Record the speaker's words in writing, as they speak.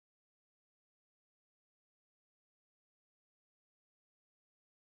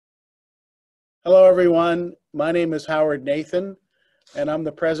Hello, everyone. My name is Howard Nathan, and I'm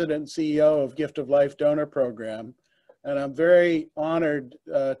the President and CEO of Gift of Life Donor Program. And I'm very honored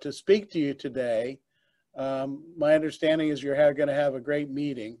to speak to you today. My understanding is you're going to have a great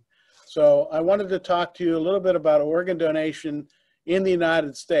meeting. So I wanted to talk to you a little bit about organ donation in the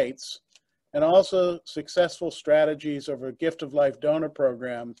United States and also successful strategies of a Gift of Life Donor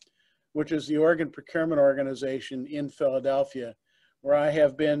Program, which is the organ procurement organization in Philadelphia, where I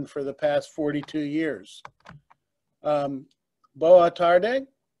have been for the past 42 years. Boa tarde.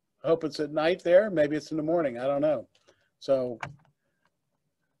 I hope it's at night there. Maybe it's in the morning. I don't know. So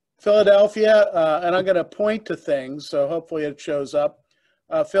Philadelphia, and I'm going to point to things, so hopefully it shows up.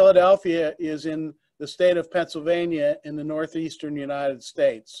 Philadelphia is in the state of Pennsylvania in the northeastern United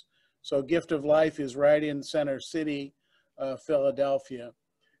States. So Gift of Life is right in Center City, Philadelphia.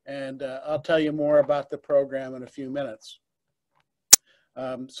 And I'll tell you more about the program in a few minutes.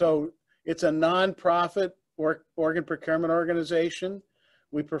 So it's a nonprofit organ procurement organization.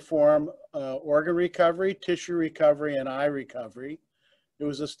 We perform organ recovery, tissue recovery, and eye recovery. It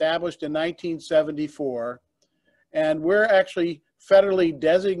was established in 1974, and we're actually federally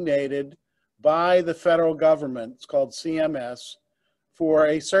designated by the federal government, it's called CMS, for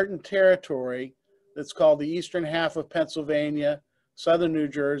a certain territory that's called the eastern half of Pennsylvania, southern New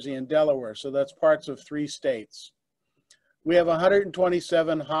Jersey, and Delaware. So that's parts of 3 states. We have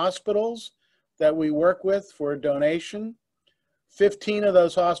 127 hospitals that we work with for donation. 15 of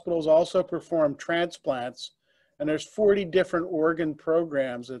those hospitals also perform transplants, and there's 40 different organ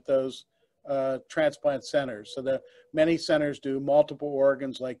programs at those transplant centers. So that many centers do multiple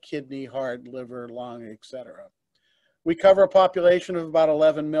organs like kidney, heart, liver, lung, etc. We cover a population of about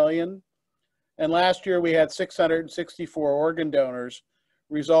 11 million. And last year we had 664 organ donors,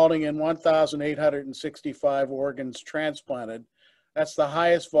 resulting in 1,865 organs transplanted. That's the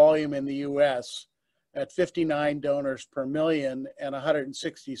highest volume in the US at 59 donors per million and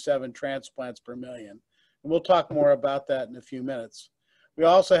 167 transplants per million. And we'll talk more about that in a few minutes. We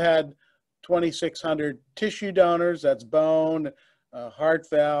also had 2,600 tissue donors, that's bone, heart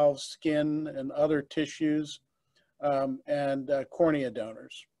valves, skin, and other tissues, and cornea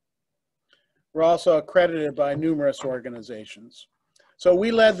donors. We're also accredited by numerous organizations. So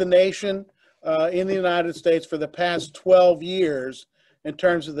we led the nation in the United States for the past 12 years in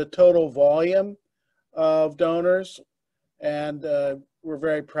terms of the total volume of donors, and we're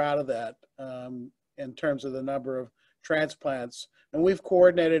very proud of that in terms of the number of transplants. And we've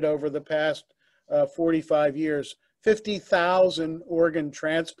coordinated over the past 45 years 50,000 organ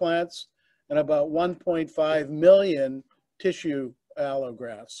transplants and about 1.5 million tissue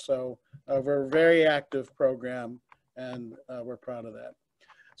allografts. So we're a very active program, and we're proud of that.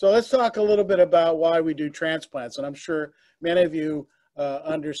 So let's talk a little bit about why we do transplants, and I'm sure many of you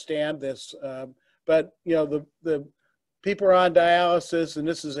understand this, but you know, the people are on dialysis, and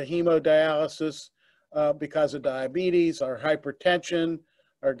this is a hemodialysis because of diabetes or hypertension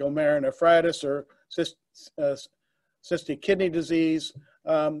or glomerulonephritis or cystic kidney disease,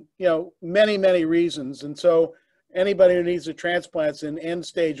 you know, many reasons. And so anybody who needs a transplant is in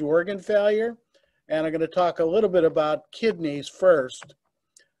end-stage organ failure. And I'm going to talk a little bit about kidneys first.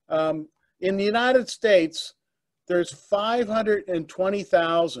 In the United States, there's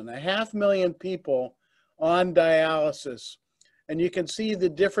 520,000, 500,000 people on dialysis. And you can see the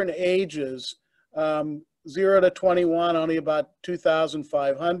different ages, 0 to 21, only about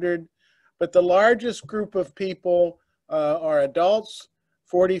 2,500. But the largest group of people are adults,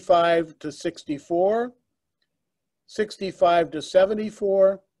 45 to 64, 65 to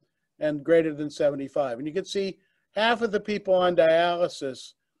 74, and greater than 75. And you can see half of the people on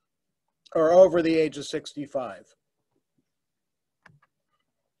dialysis are over the age of 65.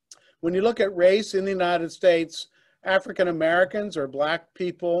 When you look at race in the United States, African Americans or Black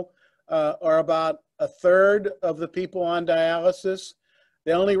people are about 1/3 of the people on dialysis.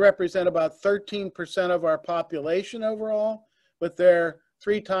 They only represent about 13% of our population overall, but they're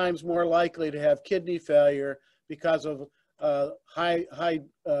 3 times more likely to have kidney failure because of high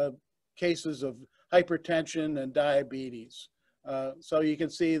cases of hypertension and diabetes. So you can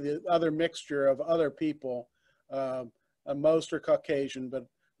see the other mixture of other people. Most are Caucasian, but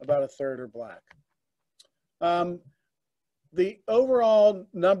about 1/3 are Black. The overall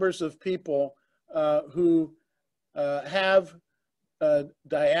numbers of people who have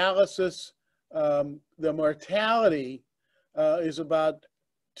dialysis, the mortality is about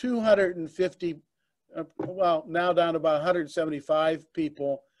 250, well, now down to about 175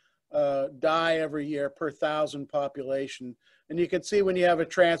 people die every year per 1,000 population. And you can see when you have a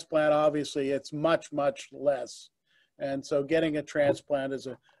transplant, obviously it's much less. And so getting a transplant is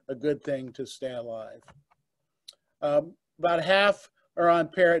a a good thing to stay alive. About half are on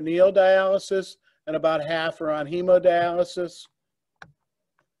peritoneal dialysis and about half are on hemodialysis.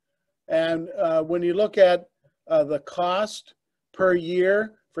 And when you look at the cost per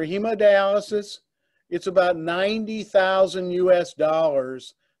year for hemodialysis, it's about $90,000 US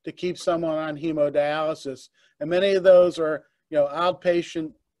to keep someone on hemodialysis. And many of those are,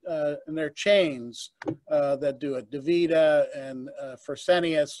 outpatient, and they're chains that do it. DaVita and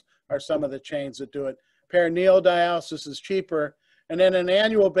Fresenius are some of the chains that do it. Peritoneal dialysis is cheaper. And then on an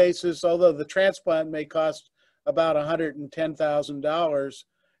annual basis, although the transplant may cost about $110,000,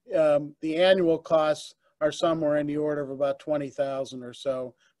 the annual costs are somewhere in the order of about $20,000 or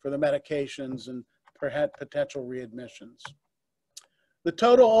so for the medications and perhaps potential readmissions. The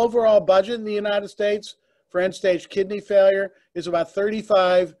total overall budget in the United States for end-stage kidney failure is about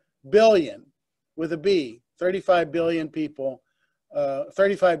 35 billion with a B, 35 billion people,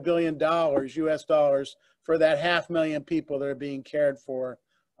 $35 billion US dollars for that 500,000 people that are being cared for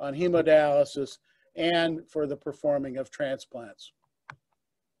on hemodialysis and for the performing of transplants.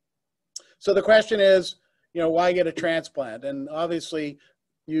 So the question is, why get a transplant? And obviously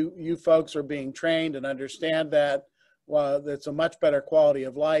you folks are being trained and understand that it's a much better quality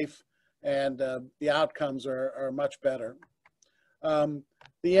of life and the outcomes are much better.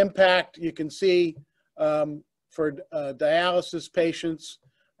 The impact you can see for dialysis patients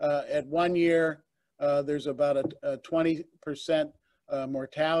at 1 year, there's about a 20%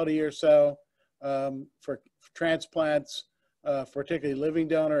 mortality or so. For transplants, particularly living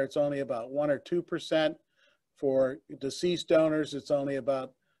donor, it's only about 1 or 2%. For deceased donors, it's only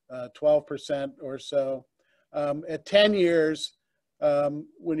about 12% or so. At 10 years,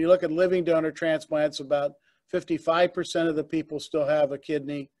 when you look at living donor transplants, about 55% of the people still have a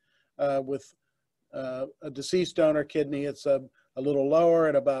kidney. With a deceased donor kidney, it's a little lower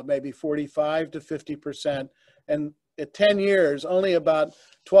at about maybe 45 to 50%. And at 10 years, only about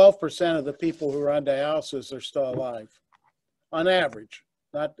 12% of the people who are on dialysis are still alive, on average.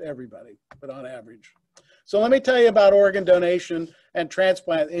 Not everybody, but on average. So let me tell you about organ donation and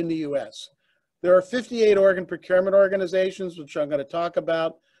transplant in the US. There are 58 organ procurement organizations, which I'm going to talk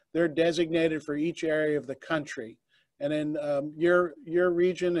about. They're designated for each area of the country. And in your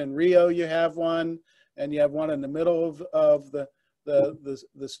region, in Rio, you have one, and you have one in the middle of the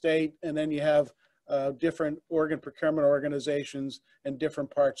state, and then you have different organ procurement organizations in different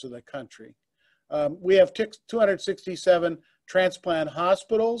parts of the country. We have 267 transplant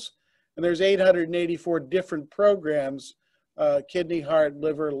hospitals, and there's 884 different programs, kidney, heart,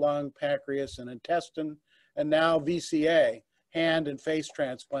 liver, lung, pancreas, and intestine, and now VCA, hand and face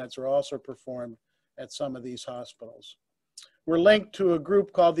transplants are also performed at some of these hospitals. We're linked to a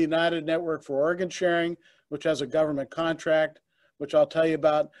group called the United Network for Organ Sharing, which has a government contract, which I'll tell you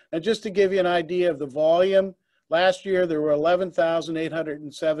about. And just to give you an idea of the volume, last year there were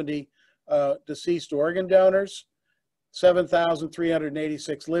 11,870 deceased organ donors,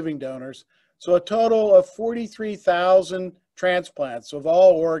 7,386 living donors. So a total of 43,000 transplants of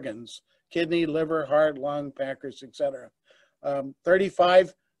all organs, kidney, liver, heart, lung, pancreas, etc.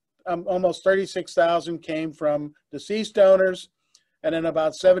 Almost 36,000 came from deceased donors, and then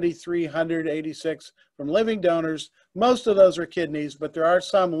about 7,386 from living donors. Most of those are kidneys, but there are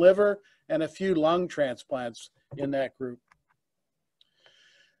some liver and a few lung transplants in that group.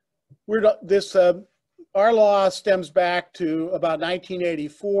 Our law stems back to about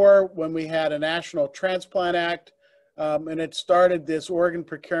 1984 when we had a National Transplant Act, and it started this organ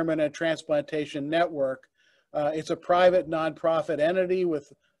procurement and transplantation network. It's a private nonprofit entity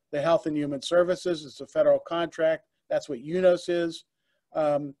with the Health and Human Services. It's a federal contract. That's what UNOS is.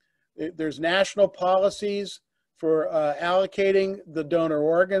 There's national policies for allocating the donor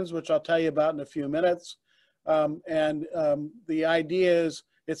organs, which I'll tell you about in a few minutes. The idea is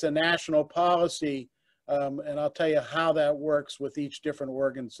it's a national policy, and I'll tell you how that works with each different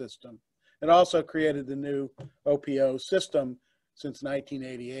organ system. It also created the new OPO system since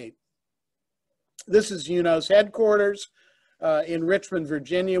 1988. This is UNOS headquarters in Richmond,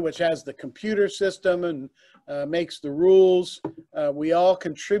 Virginia, which has the computer system and makes the rules. We all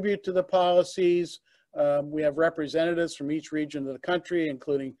contribute to the policies. We have representatives from each region of the country,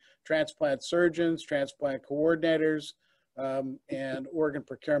 including transplant surgeons, transplant coordinators, and organ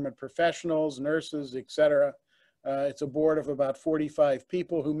procurement professionals, nurses, etc. It's a board of about 45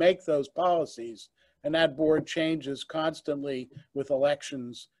 people who make those policies, and that board changes constantly with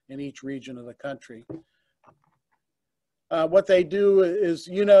elections in each region of the country. What they do is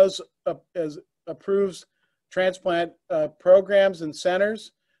UNOS approves transplant programs and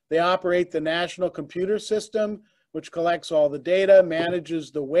centers. They operate the national computer system, which collects all the data,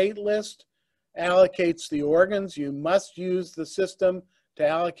 manages the wait list, allocates the organs. You must use the system to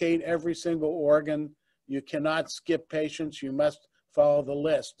allocate every single organ. You cannot skip patients. You must follow the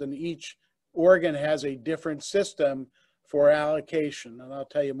list. And each organ has a different system for allocation, and I'll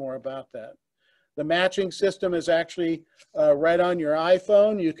tell you more about that. The matching system is actually right on your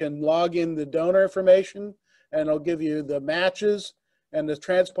iPhone. You can log in the donor information, and it'll give you the matches, and the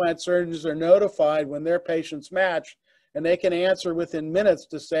transplant surgeons are notified when their patients match, and they can answer within minutes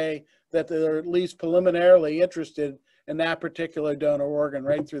to say that they're at least preliminarily interested in that particular donor organ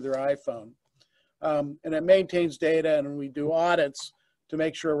right through their iPhone. And it maintains data, and we do audits to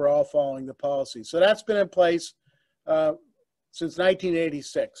make sure we're all following the policy. So that's been in place since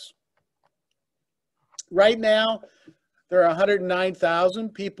 1986. Right now, there are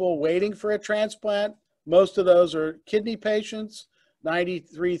 109,000 people waiting for a transplant. Most of those are kidney patients,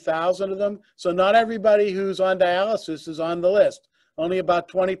 93,000 of them. So not everybody who's on dialysis is on the list. Only about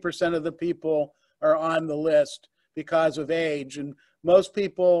 20% of the people are on the list because of age. And most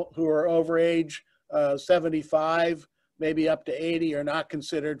people who are over age 75, maybe up to 80, are not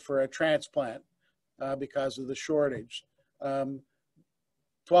considered for a transplant because of the shortage.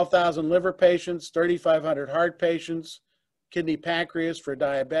 12,000 liver patients, 3,500 heart patients, kidney pancreas for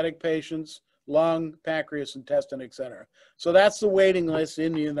diabetic patients, lung, pancreas, intestine, etc. So that's the waiting list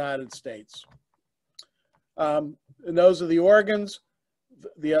in the United States. And those are the organs.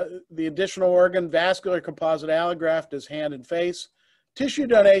 The additional organ, vascular composite allograft, is hand and face. Tissue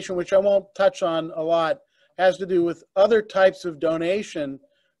donation, which I won't touch on a lot, has to do with other types of donation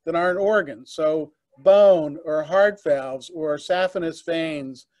that aren't organs. So bone or heart valves or saphenous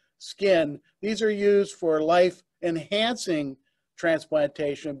veins, skin, these are used for life-enhancing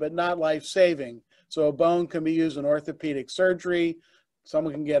transplantation, but not life-saving. So a bone can be used in orthopedic surgery.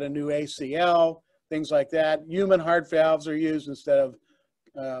 Someone can get a new ACL, things like that. Human heart valves are used instead of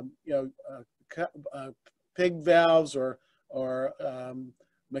pig valves or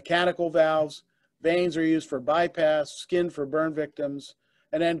mechanical valves. Veins are used for bypass, skin for burn victims,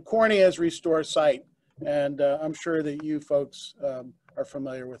 and then corneas restore sight. And I'm sure that you folks are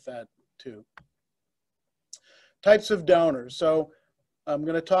familiar with that too. Types of donors. So I'm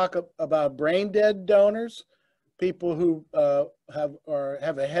going to talk about brain dead donors, people who have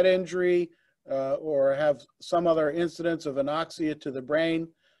a head injury or have some other incidence of anoxia to the brain,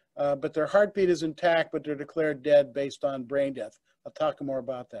 but their heartbeat is intact, but they're declared dead based on brain death. I'll talk more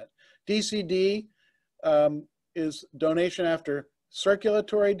about that. DCD is donation after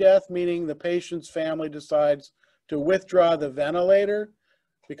circulatory death, meaning the patient's family decides to withdraw the ventilator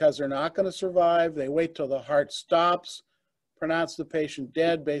because they're not going to survive. They wait till the heart stops, pronounce the patient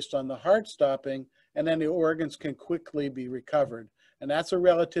dead based on the heart stopping, and then the organs can quickly be recovered. And that's a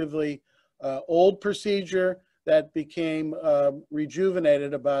relatively old procedure that became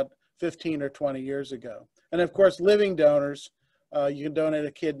rejuvenated about 15 or 20 years ago. And of course, living donors, you can donate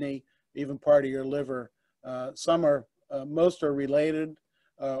a kidney, even part of your liver. Most are related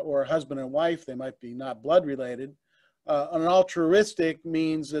or husband and wife. They might be not blood related. An altruistic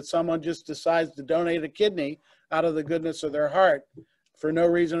means that someone just decides to donate a kidney out of the goodness of their heart for no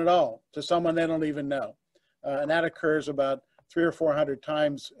reason at all to someone they don't even know. And that occurs about 300 or 400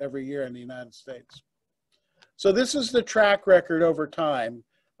 times every year in the United States. So this is the track record over time,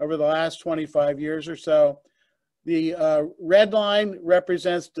 over the last 25 years or so. The red line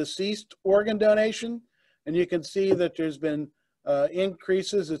represents deceased organ donation, and you can see that there's been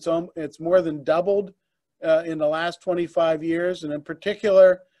increases. It's more than doubled in the last 25 years, and in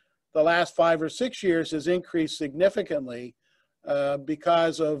particular, the last 5 or 6 years has increased significantly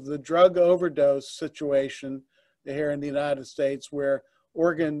because of the drug overdose situation here in the United States, where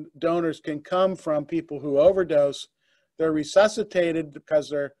organ donors can come from people who overdose. They're resuscitated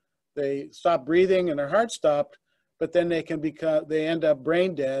because they stop breathing and their heart stopped, but then they end up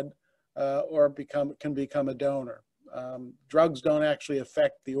brain dead or can become a donor. Drugs don't actually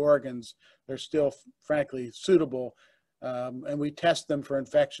affect the organs. They're still, frankly, suitable, and we test them for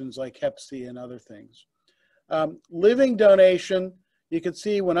infections like Hep C and other things. Living donation, you can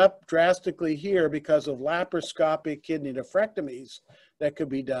see, went up drastically here because of laparoscopic kidney nephrectomies that could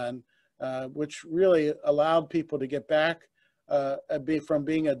be done, which really allowed people to get back from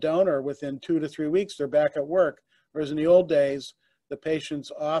being a donor within 2 to 3 weeks. They're back at work, whereas in the old days, the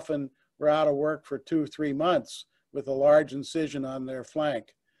patients often were out of work for 2 or 3 months with a large incision on their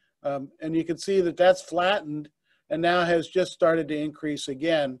flank. And you can see that that's flattened and now has just started to increase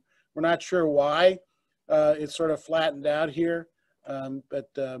again. We're not sure why it's sort of flattened out here, but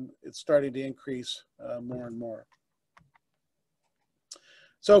it's starting to increase more and more.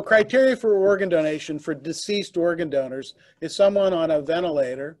 So criteria for organ donation for deceased organ donors is someone on a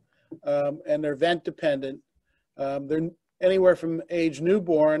ventilator, and they're vent dependent. They're anywhere from age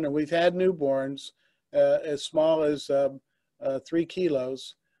newborn, and we've had newborns as small as 3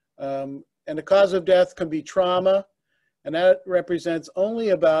 kilos. And the cause of death can be trauma, and that represents only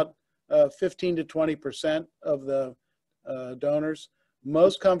about 15 to 20% of the donors.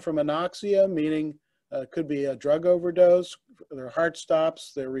 Most come from anoxia, meaning could be a drug overdose, their heart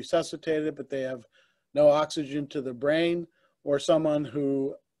stops, they're resuscitated, but they have no oxygen to the brain, or someone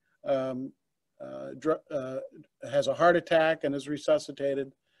who has a heart attack and is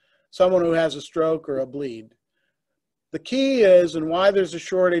resuscitated, someone who has a stroke or a bleed. The key is, and why there's a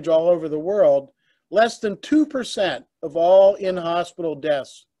shortage all over the world, less than 2% of all in-hospital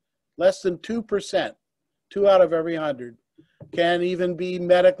deaths, less than 2%, 2 out of every 100, can even be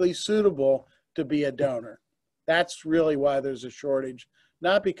medically suitable to be a donor. That's really why there's a shortage,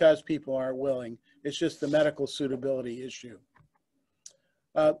 not because people aren't willing. It's just the medical suitability issue.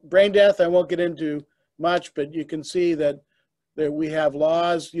 Brain death, I won't get into much, but you can see that we have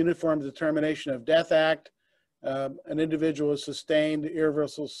laws, Uniform Determination of Death Act. An individual is sustained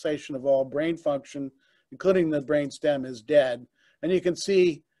irreversible cessation of all brain function, including the brain stem, is dead. And you can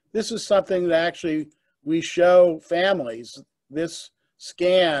see this is something that actually we show families, this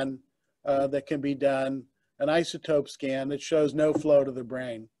scan that can be done, an isotope scan that shows no flow to the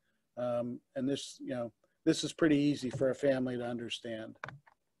brain. And this, this is pretty easy for a family to understand.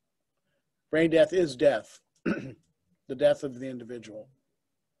 Brain death is death, the death of the individual,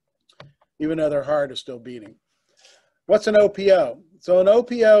 even though their heart is still beating. What's an OPO? So an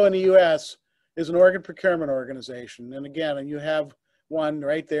OPO in the US is an organ procurement organization. And again, you have one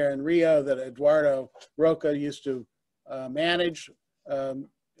right there in Rio that Eduardo Roca used to manage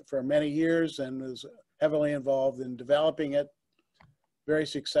for many years and was heavily involved in developing it. Very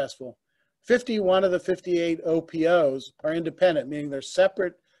successful. 51 of the 58 OPOs are independent, meaning they're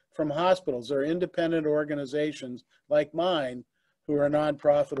separate from hospitals. They're independent organizations like mine, who are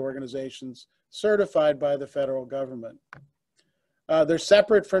nonprofit organizations certified by the federal government. They're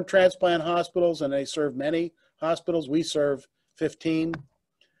separate from transplant hospitals, and they serve many hospitals. We serve 15.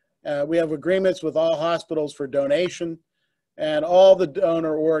 We have agreements with all hospitals for donation, and all the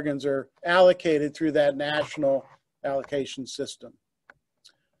donor organs are allocated through that national allocation system.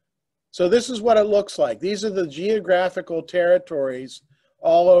 So this is what it looks like. These are the geographical territories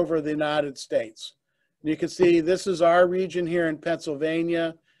all over the United States. You can see this is our region here in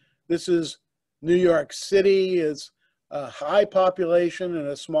Pennsylvania. This is New York City. It's a high population and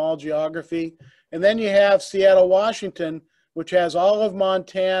a small geography. And then you have Seattle, Washington, which has all of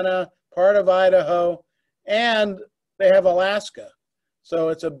Montana, part of Idaho, and they have Alaska. So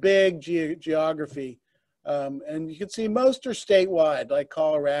it's a big geography. And you can see most are statewide, like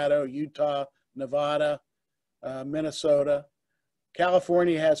Colorado, Utah, Nevada, Minnesota.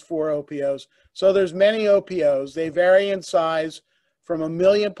 California has 4 OPOs. So there's many OPOs. They vary in size from 1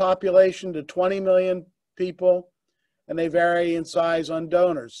 million population to 20 million people. And they vary in size on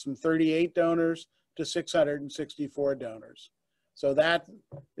donors, from 38 donors to 664 donors. So that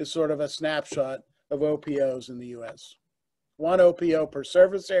is sort of a snapshot of OPOs in the US. 1 OPO per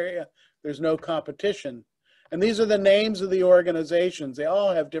service area. There's no competition. And these are the names of the organizations. They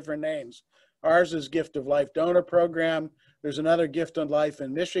all have different names. Ours is Gift of Life Donor Program. There's another Gift of Life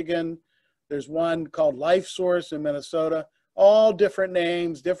in Michigan. There's one called Life Source in Minnesota. All different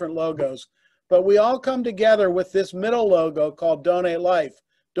names, different logos. But we all come together with this middle logo called Donate Life,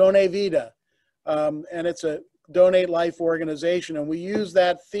 Donate Vida. And it's a Donate Life organization. And we use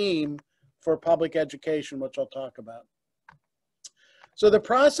that theme for public education, which I'll talk about. So the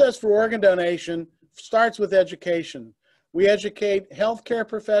process for organ donation starts with education. We educate healthcare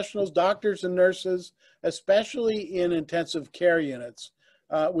professionals, doctors and nurses, especially in intensive care units.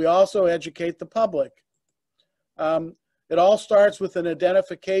 We also educate the public. It all starts with an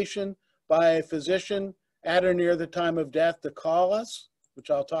identification by a physician at or near the time of death to call us,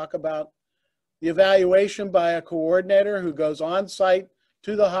 which I'll talk about. The evaluation by a coordinator who goes on site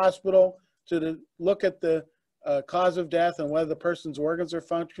to the hospital to look at the cause of death and whether the person's organs are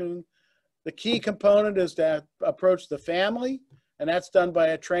functioning. The key component is to approach the family, and that's done by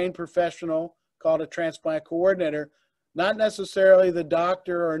a trained professional called a transplant coordinator, not necessarily the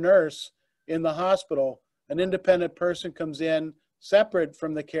doctor or nurse in the hospital. An independent person comes in separate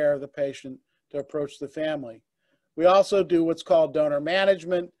from the care of the patient to approach the family. We also do what's called donor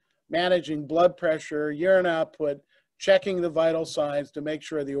management, managing blood pressure, urine output, checking the vital signs to make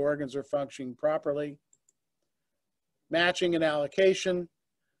sure the organs are functioning properly, matching and allocation,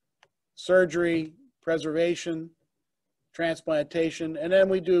 surgery, preservation, transplantation. And then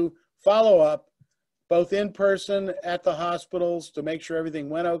we do follow-up, both in person at the hospitals to make sure everything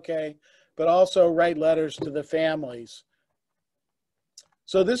went okay, but also write letters to the families.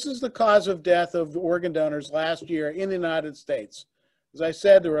 So this is the cause of death of organ donors last year in the United States. As I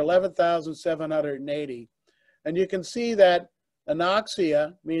said, there were 11,780. And you can see that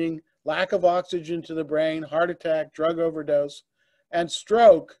anoxia, meaning lack of oxygen to the brain, heart attack, drug overdose, and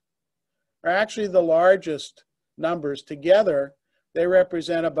stroke are actually the largest numbers. Together, they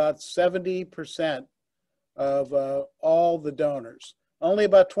represent about 70% of all the donors. Only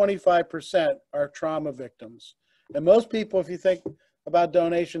about 25% are trauma victims. And most people, if you think about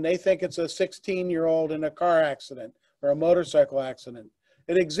donation, they think it's a 16-year-old in a car accident or a motorcycle accident.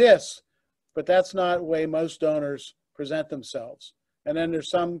 It exists, but that's not the way most donors present themselves. And then there's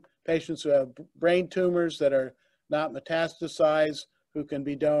some patients who have brain tumors that are not metastasized who can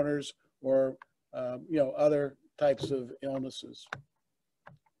be donors, or other types of illnesses.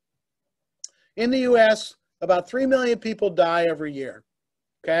 In the US, about 3 million people die every year,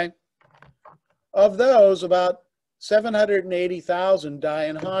 okay? Of those, about 780,000 die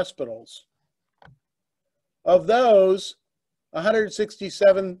in hospitals. Of those,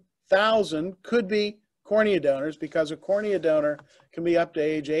 167,000 could be cornea donors, because a cornea donor can be up to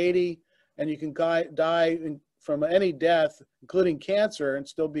age 80, and you can die from any death, including cancer, and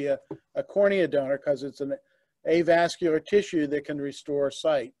still be a cornea donor because it's an avascular tissue that can restore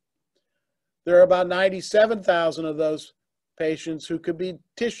sight. There are about 97,000 of those patients who could be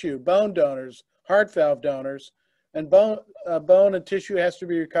tissue, bone donors, heart valve donors, and bone and tissue has to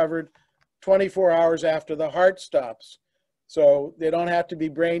be recovered 24 hours after the heart stops. So they don't have to be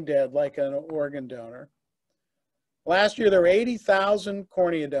brain dead like an organ donor. Last year, there were 80,000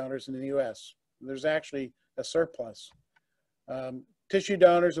 cornea donors in the US. There's actually a surplus. Tissue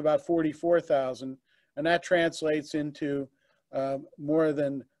donors, about 44,000, and that translates into more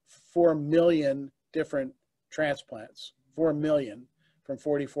than 4 million different transplants. 4 million from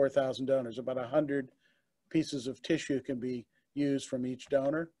 44,000 donors. About 100 pieces of tissue can be used from each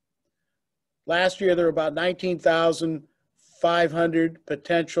donor. Last year, there were about 19,500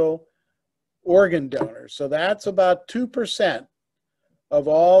 potential organ donors. So that's about 2% of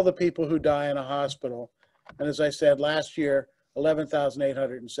all the people who die in a hospital. And as I said, last year,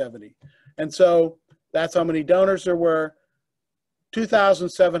 11,870. And so that's how many donors there were.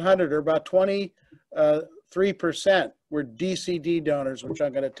 2,700, or about 23%, were DCD donors, which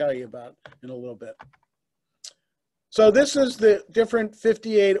I'm going to tell you about in a little bit. So this is the different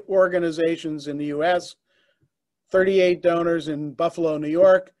 58 organizations in the US, 38 donors in Buffalo, New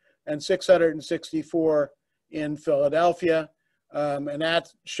York, and 664 in Philadelphia. And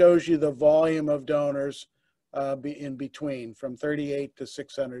that shows you the volume of donors in between, from 38 to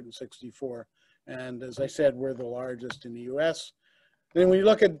 664. And as I said, we're the largest in the US. Then when you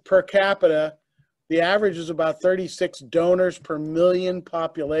look at per capita, the average is about 36 donors per million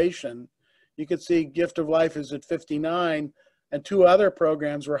population. You can see Gift of Life is at 59, and two other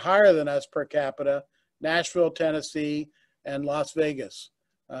programs were higher than us per capita. Nashville, Tennessee, and Las Vegas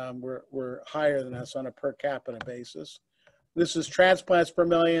were higher than us on a per capita basis. This is transplants per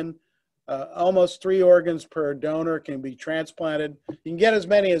million. Almost 3 organs per donor can be transplanted. You can get as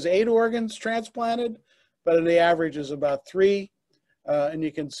many as 8 organs transplanted, but the average is about 3. And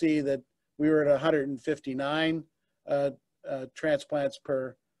you can see that we were at 159 transplants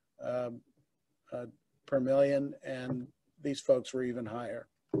per million, and these folks were even higher.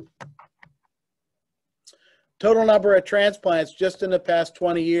 Total number of transplants just in the past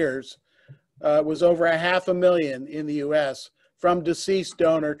 20 years was over 500,000 in the US from deceased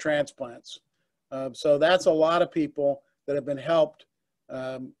donor transplants. So that's a lot of people that have been helped,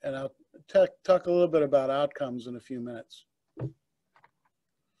 and I'll talk a little bit about outcomes in a few minutes.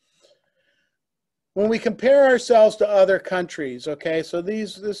 When we compare ourselves to other countries, okay, so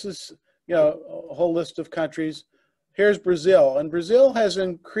this is, a whole list of countries. Here's Brazil, and Brazil has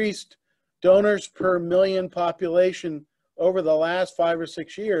increased donors per million population over the last 5 or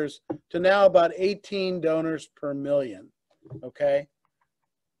 6 years to now about 18 donors per million, okay?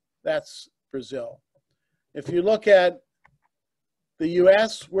 That's Brazil. If you look at the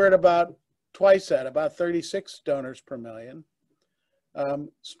US, we're at about twice that, about 36 donors per million.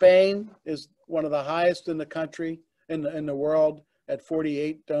 Spain is one of the highest in the country, in the world, at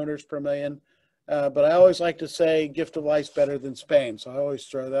 48 donors per million. But I always like to say Gift of Life's better than Spain, so I always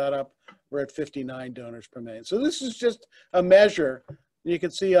throw that up. We're at 59 donors per million. So this is just a measure. You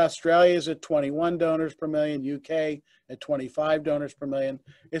can see Australia is at 21 donors per million, UK at 25 donors per million.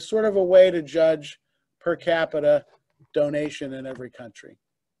 It's sort of a way to judge per capita donation in every country.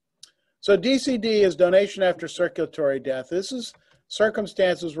 So DCD is donation after circulatory death. This is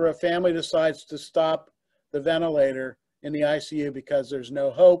circumstances where a family decides to stop the ventilator in the ICU because there's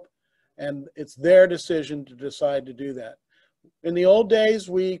no hope, and it's their decision to decide to do that. In the old days,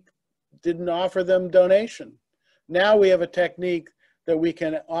 we didn't offer them donation. Now we have a technique that we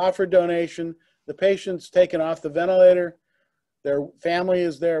can offer donation. The patient's taken off the ventilator, their family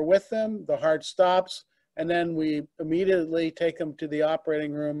is there with them, the heart stops, and then we immediately take them to the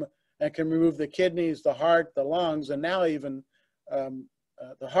operating room and can remove the kidneys, the heart, the lungs, and now even the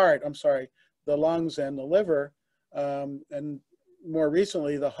lungs and the liver, and more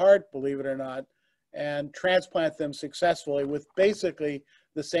recently the heart, believe it or not, and transplant them successfully with basically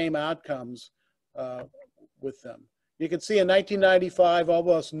the same outcomes with them. You can see in 1995,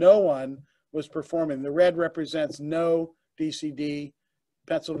 almost no one was performing. The red represents no DCD.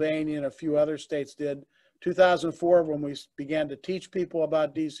 Pennsylvania and a few other states did. 2004, when we began to teach people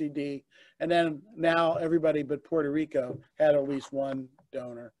about DCD, and then now everybody but Puerto Rico had at least one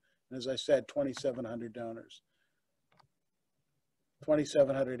donor. And as I said, 2,700 donors,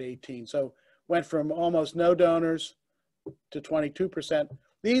 2,718. So went from almost no donors to 22%.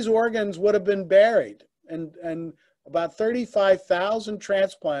 These organs would have been buried, and about 35,000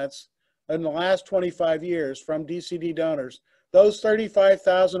 transplants in the last 25 years from DCD donors. Those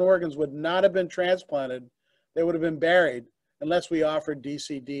 35,000 organs would not have been transplanted. They would have been buried unless we offered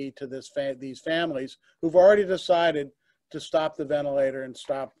DCD to these families who've already decided to stop the ventilator and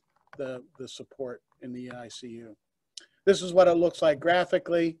stop the support in the ICU. This is what it looks like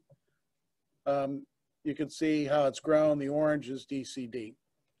graphically. You can see how it's grown. The orange is DCD.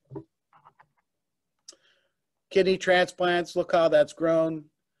 Kidney transplants, look how that's grown.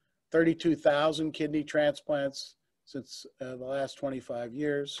 32,000 kidney transplants since the last 25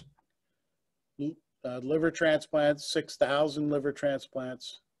 years. Liver transplants, 6,000 liver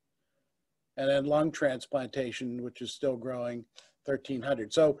transplants. And then lung transplantation, which is still growing,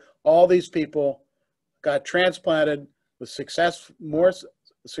 1,300. So all these people got transplanted with more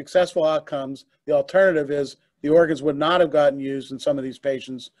successful outcomes. The alternative is the organs would not have gotten used and some of these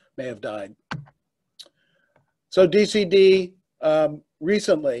patients may have died. So DCD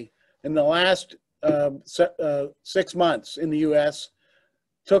recently, in the last 6 months in the US,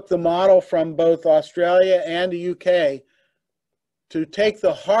 took the model from both Australia and the UK to take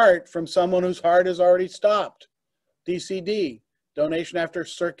the heart from someone whose heart is already stopped. DCD, donation after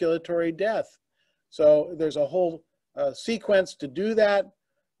circulatory death. So there's a whole sequence to do that,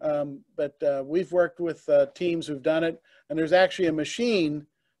 but we've worked with teams who've done it, and there's actually a machine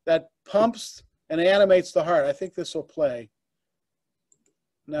that pumps and animates the heart. I think this will play.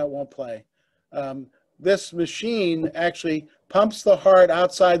 No, it won't play. This machine actually pumps the heart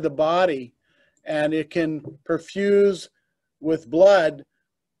outside the body, and it can perfuse with blood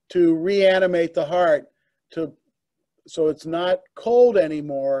to reanimate the heart so it's not cold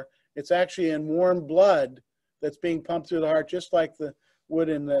anymore. It's actually in warm blood that's being pumped through the heart, just like the would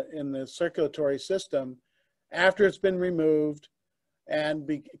in the circulatory system, after it's been removed,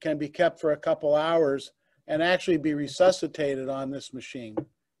 and can be kept for a couple hours and actually be resuscitated on this machine.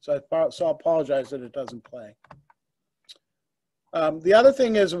 So I apologize that it doesn't play. The other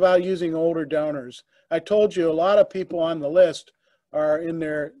thing is about using older donors. I told you a lot of people on the list are in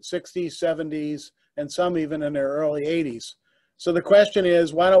their 60s, 70s, and some even in their early 80s. So the question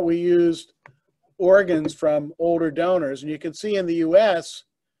is, why don't we use organs from older donors? And you can see in the US,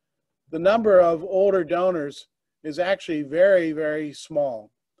 the number of older donors is actually very, very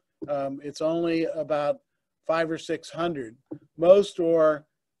small. It's only about 500 or 600. Most are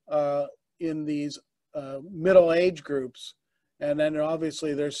in these middle age groups. And then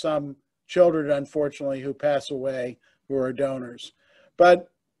obviously there's some children, unfortunately, who pass away who are donors. But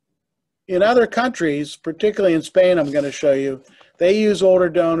in other countries, particularly in Spain, I'm going to show you, they use older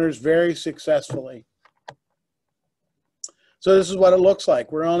donors very successfully. So this is what it looks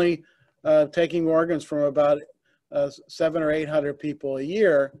like. We're only taking organs from about 700 or 800 people a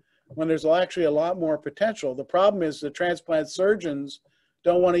year, when there's actually a lot more potential. The problem is the transplant surgeons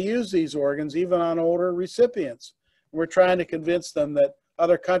don't want to use these organs even on older recipients. We're trying to convince them that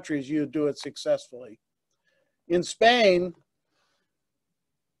other countries you do it successfully. In Spain,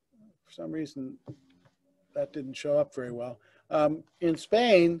 for some reason that didn't show up very well. In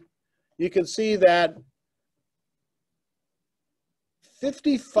Spain, you can see that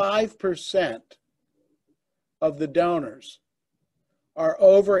 55% of the donors are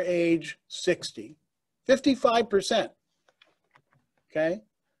over age 60. 55%. Okay?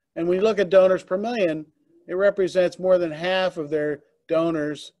 And when you look at donors per million, it represents more than half of their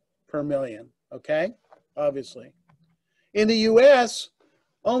donors per million. Okay? Obviously. In the US,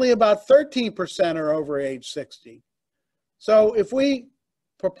 only about 13% are over age 60. So if we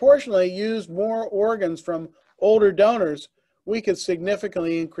proportionally use more organs from older donors, we could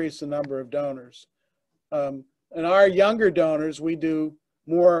significantly increase the number of donors. And our younger donors, we do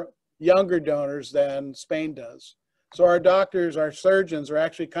more younger donors than Spain does. So our doctors, our surgeons are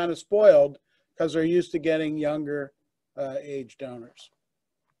actually kind of spoiled because they're used to getting younger age donors.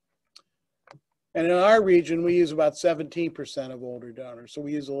 And in our region, we use about 17% of older donors. So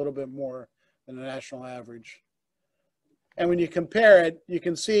we use a little bit more than the national average. And when you compare it, you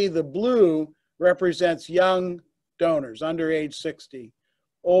can see the blue represents young donors under age 60,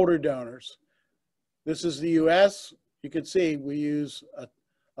 older donors. This is the US. You can see we use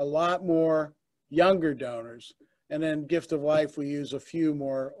a lot more younger donors. And then Gift of Life, we use a few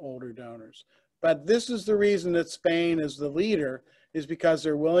more older donors. But this is the reason that Spain is the leader, is because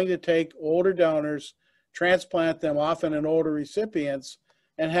they're willing to take older donors, transplant them, often in older recipients,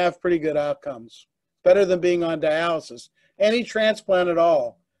 and have pretty good outcomes. Better than being on dialysis. Any transplant at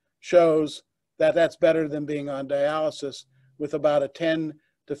all shows that that's better than being on dialysis, with about a 10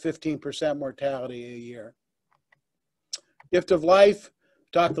 to 15% mortality a year. Gift of Life,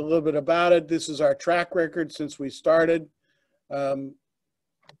 talked a little bit about it. This is our track record since we started.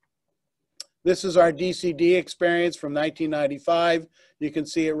 This is our DCD experience from 1995. You can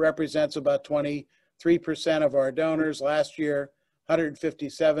see it represents about 23% of our donors. Last year,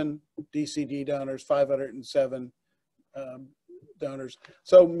 157 DCD donors, 507 donors.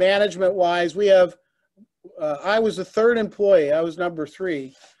 So management-wise, we have, I was the third employee. I was number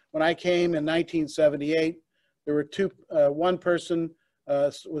 3. When I came in 1978, there were one person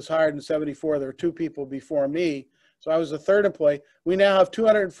was hired in 74. There were 2 people before me. So I was the third employee. We now have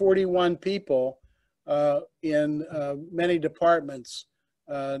 241 people in many departments.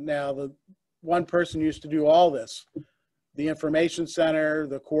 Now, the one person used to do all this: the information center,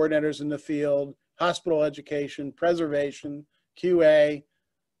 the coordinators in the field, hospital education, preservation, QA,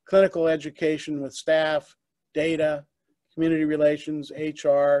 clinical education with staff, data, community relations,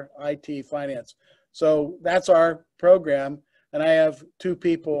 HR, IT, finance. So that's our program. And I have 2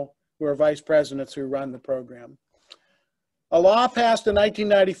 people who are vice presidents who run the program. A law passed in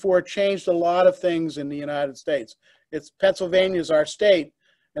 1994 changed a lot of things in the United States. Pennsylvania is our state,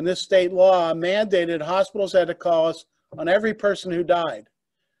 and this state law mandated hospitals had to call us on every person who died.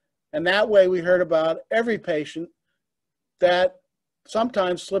 And that way we heard about every patient that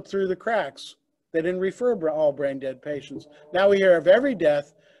sometimes slipped through the cracks. They didn't refer all brain dead patients. Now we hear of every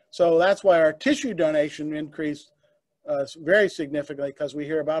death, so that's why our tissue donation increased very significantly, because we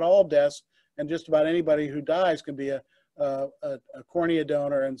hear about all deaths, and just about anybody who dies can be a cornea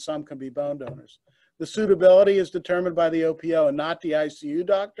donor, and some can be bone donors. The suitability is determined by the OPO and not the ICU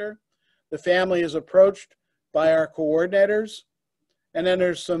doctor. The family is approached by our coordinators, and then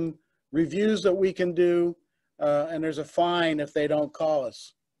there's some reviews that we can do, and there's a fine if they don't call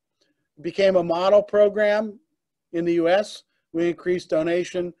us. It became a model program in the US. We increased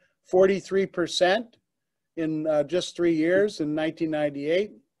donation 43% in just 3 years in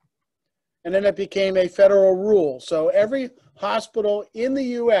 1998. And then it became a federal rule. So every hospital in the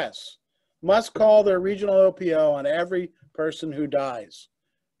US must call their regional OPO on every person who dies.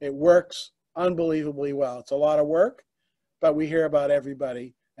 It works unbelievably well. It's a lot of work, but we hear about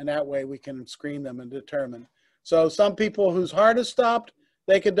everybody, and that way we can screen them and determine. So some people whose heart is stopped,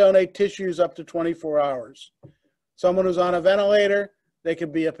 they could donate tissues up to 24 hours. Someone who's on a ventilator, they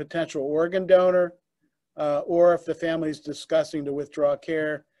could be a potential organ donor, or if the family's discussing to withdraw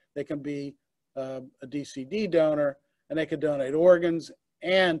care, they can be a DCD donor, and they could donate organs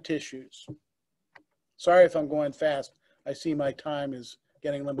and tissues. Sorry if I'm going fast. I see my time is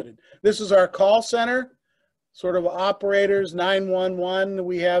getting limited. This is our call center, sort of operators, 911.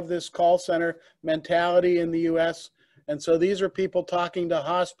 We have this call center mentality in the US. And so these are people talking to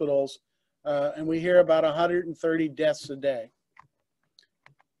hospitals, and we hear about 130 deaths a day.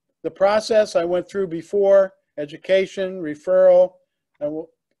 The process I went through before: education, referral,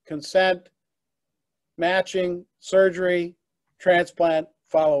 consent, matching, surgery, transplant,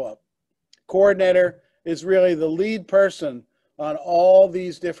 follow-up. Coordinator is really the lead person on all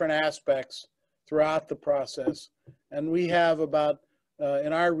these different aspects throughout the process. And we have about,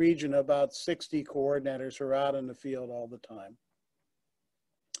 in our region, about 60 coordinators who are out in the field all the time.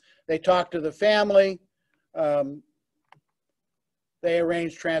 They talk to the family. They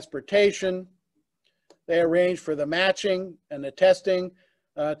arrange transportation. They arrange for the matching and the testing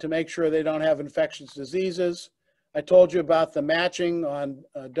to make sure they don't have infectious diseases. I told you about the matching on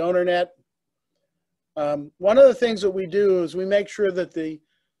DonorNet. One of the things that we do is we make sure that the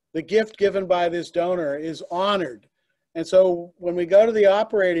gift given by this donor is honored. And so when we go to the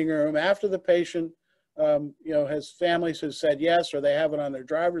operating room after the patient, his families have said yes, or they have it on their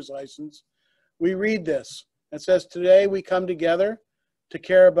driver's license, we read this. It says, "Today we come together to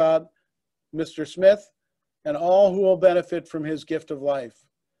care about Mr. Smith and all who will benefit from his gift of life.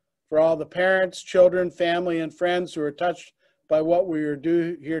 For all the parents, children, family, and friends who are touched by what we are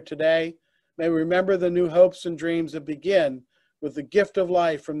doing here today, may we remember the new hopes and dreams that begin with the gift of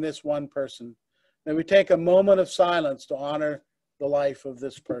life from this one person. May we take a moment of silence to honor the life of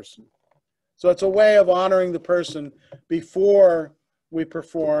this person." So it's a way of honoring the person before we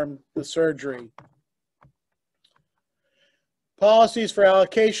perform the surgery. Policies for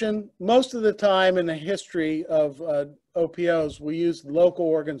allocation. Most of the time in the history of OPOs, we use local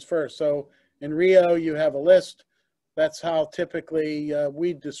organs first. So in Rio, you have a list. That's how typically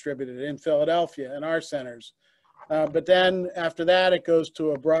we distribute it in Philadelphia in our centers. But then after that, it goes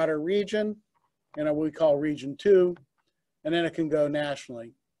to a broader region, what we call Region 2, and then it can go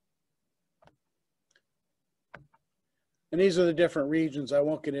nationally. And these are the different regions. I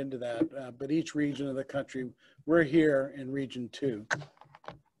won't get into that, but each region of the country, we're here in Region 2.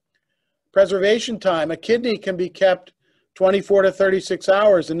 Preservation time. A kidney can be kept 24 to 36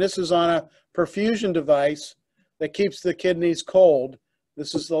 hours, and this is on a perfusion device that keeps the kidneys cold.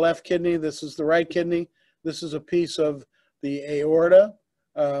 This is the left kidney. This is the right kidney. This is a piece of the aorta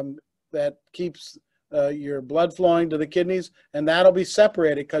that keeps your blood flowing to the kidneys, and that'll be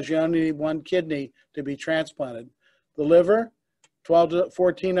separated because you only need one kidney to be transplanted. The liver, 12 to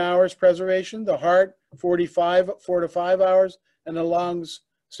 14 hours preservation. The heart, 4 to 5 hours, and the lungs,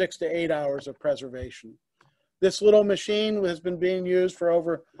 6 to 8 hours of preservation. This little machine has been being used for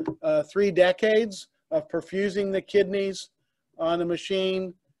over 3 decades of perfusing the kidneys on the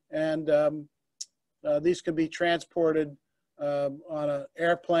machine, and these can be transported on an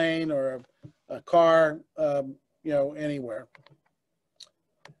airplane or a car, anywhere.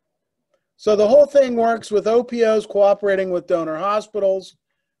 So the whole thing works with OPOs cooperating with donor hospitals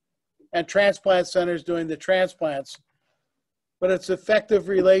and transplant centers doing the transplants, but it's effective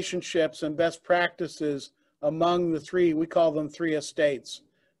relationships and best practices among the three, we call them 3 estates,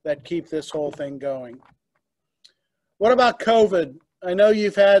 that keep this whole thing going. What about COVID? I know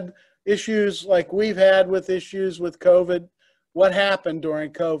you've had issues like we've had with issues with COVID. What happened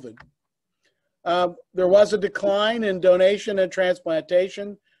during COVID? There was a decline in donation and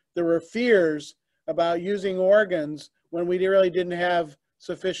transplantation. There were fears about using organs when we really didn't have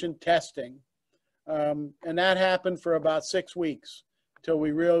sufficient testing. And that happened for about 6 weeks until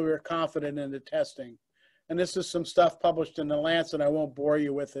we really were confident in the testing. And this is some stuff published in The Lancet. I won't bore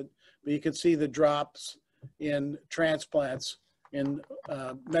you with it, but you can see the drops in transplants in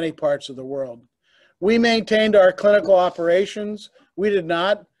many parts of the world. We maintained our clinical operations. We did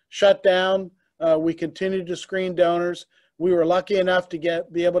not shut down. We continued to screen donors. We were lucky enough to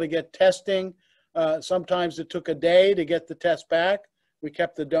be able to get testing. Sometimes it took a day to get the test back. We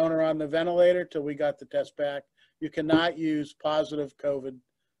kept the donor on the ventilator till we got the test back. You cannot use positive COVID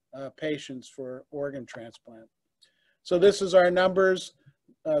patients for organ transplant. So this is our numbers.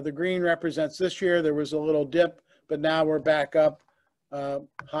 The green represents this year. There was a little dip, but now we're back up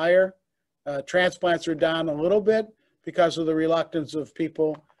higher. Transplants are down a little bit because of the reluctance of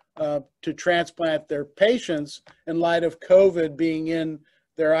people to transplant their patients in light of COVID being in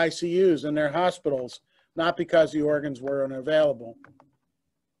their ICUs and their hospitals, not because the organs weren't available.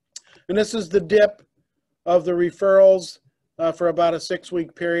 And this is the dip of the referrals for about a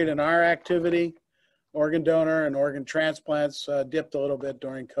 6-week period in our activity. Organ donor and organ transplants dipped a little bit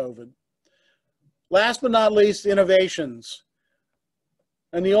during COVID. Last but not least, innovations.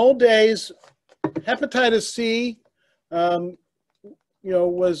 In the old days, hepatitis C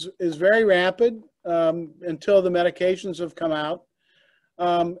is very rampant until the medications have come out.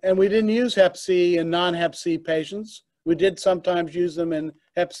 And we didn't use Hep C in non-Hep C patients. We did sometimes use them in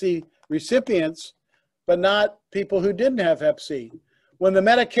Hep C recipients, but not people who didn't have Hep C. When the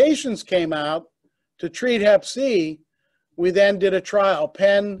medications came out to treat Hep C, we then did a trial.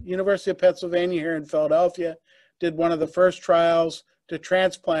 Penn, University of Pennsylvania here in Philadelphia, did one of the first trials to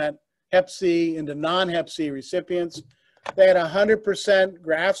transplant Hep C into non-Hep C recipients. They had 100%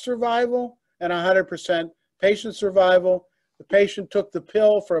 graft survival and 100% patient survival. The patient took the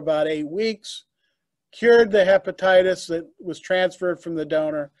pill for about 8 weeks, cured the hepatitis that was transferred from the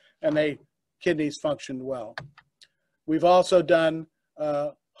donor, and their kidneys functioned well. We've also done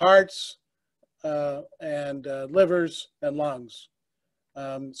hearts and livers and lungs.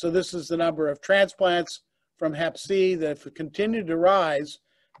 So this is the number of transplants from Hep C that have continued to rise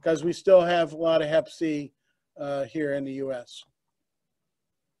because we still have a lot of Hep C here in the US.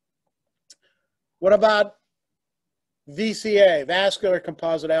 What about VCA, vascular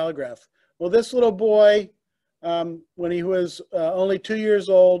composite allograft. Well, this little boy, when he was only 2 years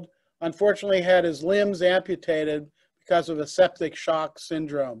old, unfortunately had his limbs amputated because of a septic shock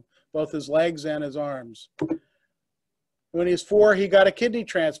syndrome, both his legs and his arms. When he was 4, he got a kidney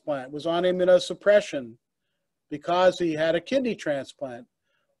transplant, was on immunosuppression because he had a kidney transplant.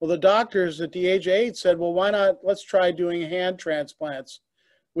 Well, the doctors at the age of 8 said, well, why not, let's try doing hand transplants.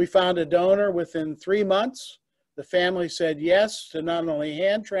 We found a donor within 3 months. The family said yes to not only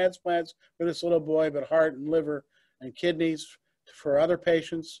hand transplants for this little boy, but heart and liver and kidneys for other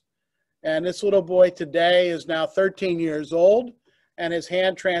patients. And this little boy today is now 13 years old, and his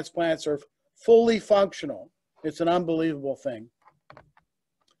hand transplants are fully functional. It's an unbelievable thing.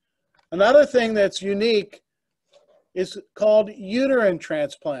 Another thing that's unique is called uterine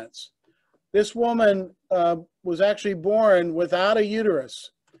transplants. This woman was actually born without a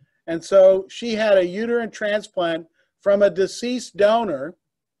uterus. And so she had a uterine transplant from a deceased donor.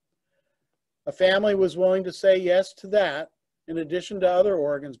 A family was willing to say yes to that, in addition to other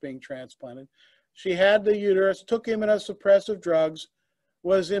organs being transplanted. She had the uterus, took immunosuppressive drugs,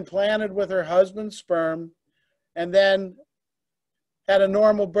 was implanted with her husband's sperm, and then had a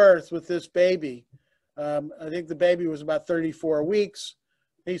normal birth with this baby. I think the baby was about 34 weeks.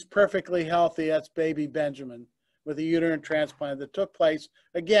 He's perfectly healthy. That's baby Benjamin, with a uterine transplant that took place,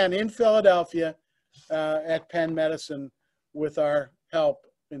 again, in Philadelphia at Penn Medicine with our help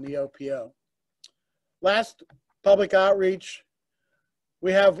in the OPO. Last public outreach,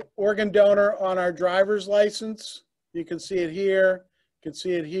 we have organ donor on our driver's license. You can see it here, you can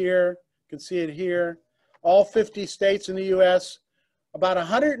see it here, you can see it here. All 50 states in the US, about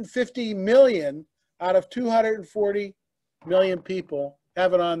 150 million out of 240 million people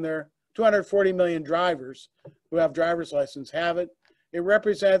have it on their, 240 million drivers who have driver's license have it. It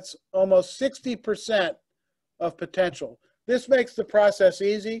represents almost 60% of potential. This makes the process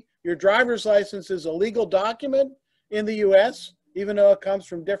easy. Your driver's license is a legal document in the US, even though it comes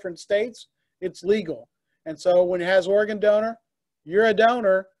from different states, it's legal. And so when it has organ donor, you're a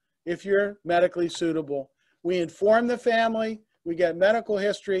donor if you're medically suitable. We inform the family, we get medical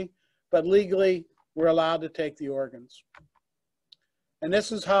history, but legally we're allowed to take the organs. And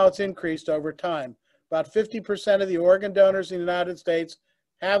this is how it's increased over time. About 50% of the organ donors in the United States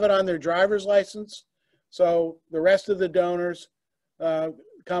have it on their driver's license. So the rest of the donors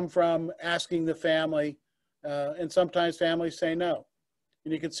come from asking the family, and sometimes families say no.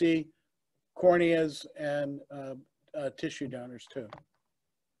 And you can see corneas and tissue donors too.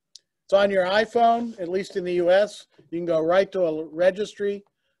 It's on your iPhone, at least in the US. You can go right to a registry.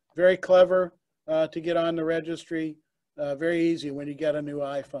 Very clever to get on the registry. Very easy when you get a new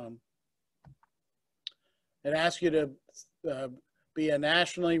iPhone. It asks you to be a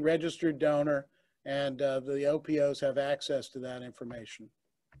nationally registered donor, and the OPOs have access to that information.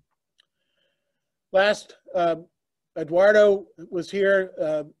 Last, Eduardo was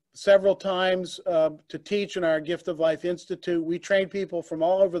here several times to teach in our Gift of Life Institute. We train people from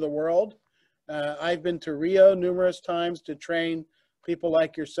all over the world. I've been to Rio numerous times to train people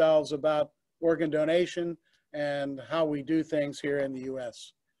like yourselves about organ donation and how we do things here in the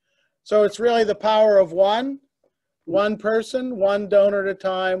US. So it's really the power of one person, one donor at a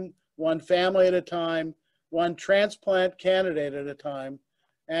time, one family at a time, one transplant candidate at a time,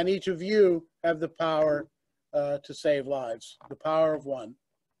 and each of you have the power to save lives, the power of one.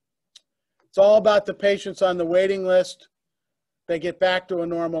 It's all about the patients on the waiting list. They get back to a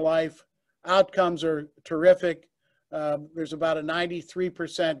normal life. Outcomes are terrific. There's about a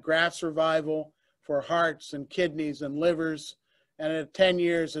 93% graft survival for hearts and kidneys and livers. And at 10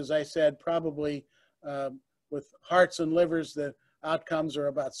 years, as I said, probably with hearts and livers, the outcomes are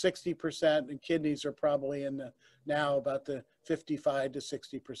about 60%, and kidneys are probably in the, now about the 55 to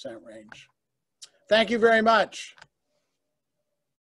 60% range. Thank you very much.